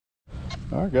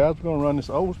All right, guys, we're gonna run this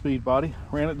Oldspeed body.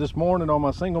 Ran it this morning on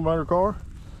my single motor car.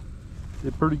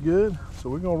 Did pretty good. So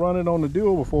we're gonna run it on the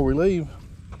dual before we leave.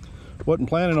 Wasn't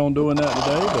planning on doing that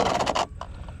today, but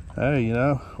hey, you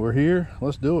know, we're here.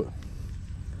 Let's do it.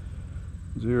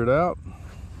 Zero it out.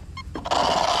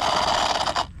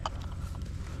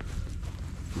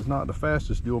 It's not the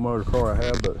fastest dual motor car I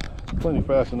have, but it's plenty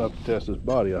fast enough to test this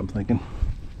body, I'm thinking.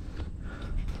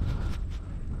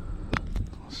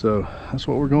 So that's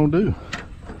what we're gonna do.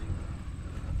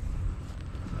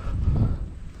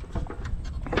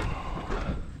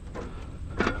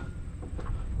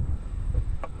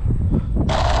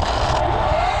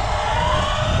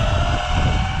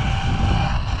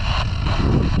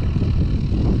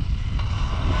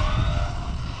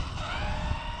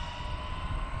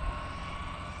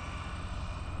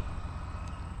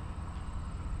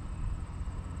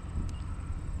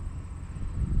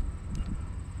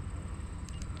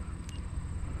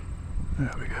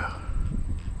 There we go.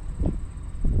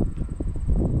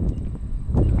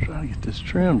 Trying to get this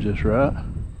trim just right.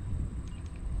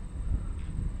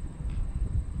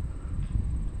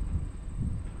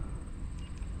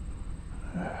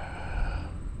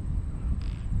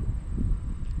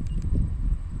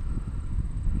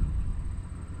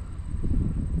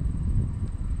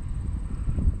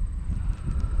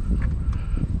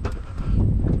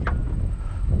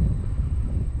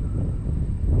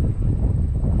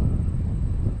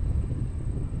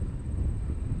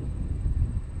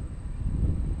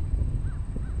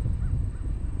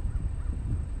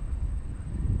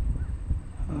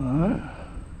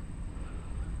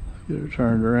 Get her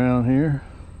turned around here.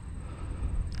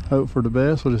 Hope for the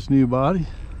best with this new body.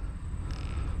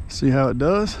 See how it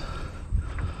does.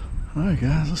 All right,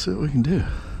 guys, let's see what we can do.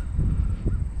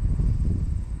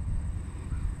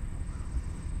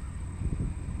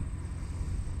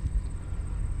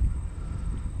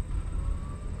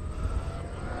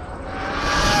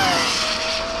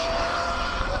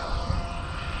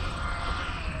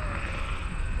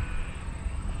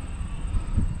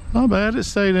 Not bad, it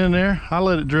stayed in there. I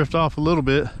let it drift off a little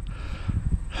bit.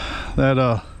 That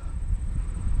I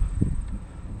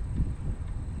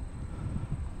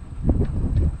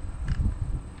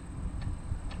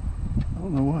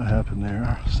don't know what happened there.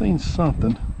 I seen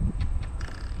something.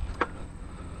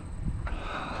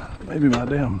 Maybe my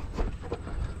damn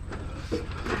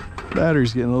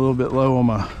battery's getting a little bit low on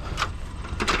my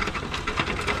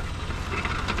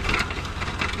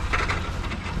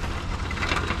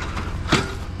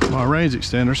range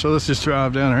extender. So let's just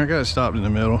drive down there. I got it stopped in the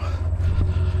middle.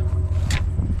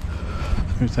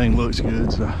 Everything looks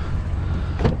good. So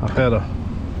I've had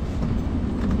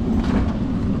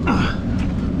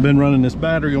been running this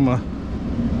battery on my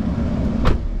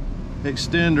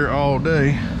extender all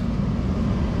day.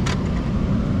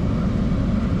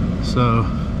 So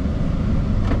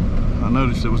I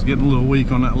noticed it was getting a little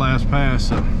weak on that last pass,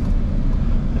 so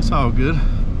it's all good.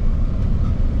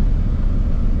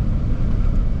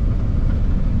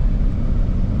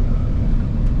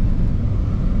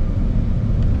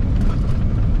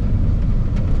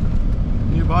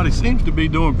 Body seems to be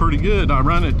doing pretty good. I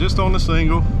run it just on the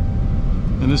single,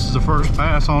 and this is the first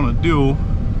pass on a dual.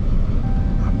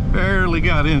 I barely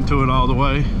got into it all the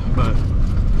way, but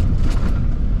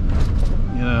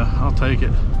yeah, I'll take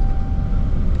it.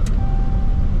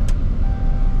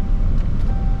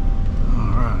 All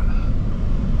right.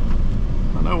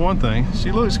 I know one thing,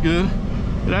 she looks good.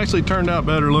 It actually turned out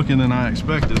better looking than I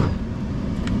expected.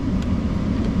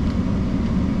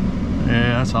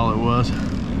 Yeah, that's all it was.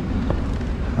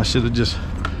 I should have just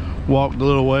walked a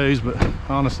little ways, but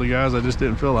honestly, guys, I just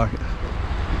didn't feel like it.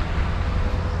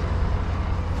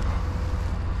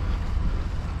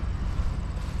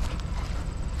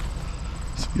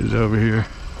 Let's get it over here.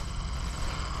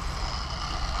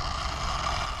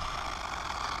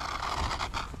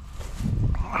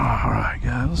 All right,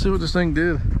 guys, let's see what this thing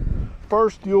did.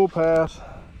 First dual pass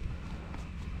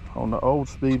on the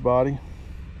Oldspeed body.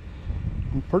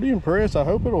 I'm pretty impressed. I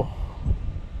hope it'll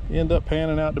end up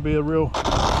panning out to be a real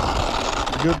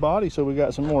good body, so we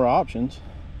got some more options.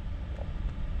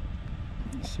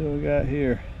 So we got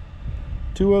here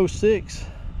 206.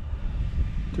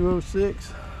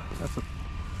 That's a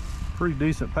pretty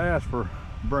decent pass for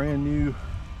brand new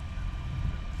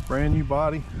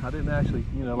body. I didn't actually,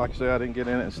 you know, like I said, I didn't get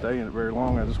in it and stay in it very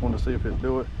long. I just wanted to see if it'd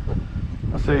do it.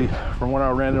 I see from when I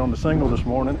ran it on the single this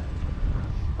morning,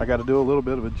 I got to do a little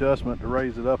bit of adjustment to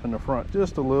raise it up in the front,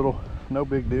 just a little. No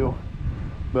big deal,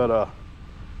 but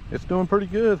it's doing pretty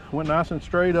good. Went nice and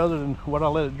straight, other than what I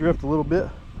let it drift a little bit.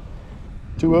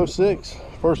 206,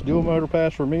 first dual motor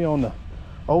pass for me on the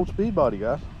Oldspeed body,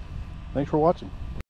 guys. Thanks for watching.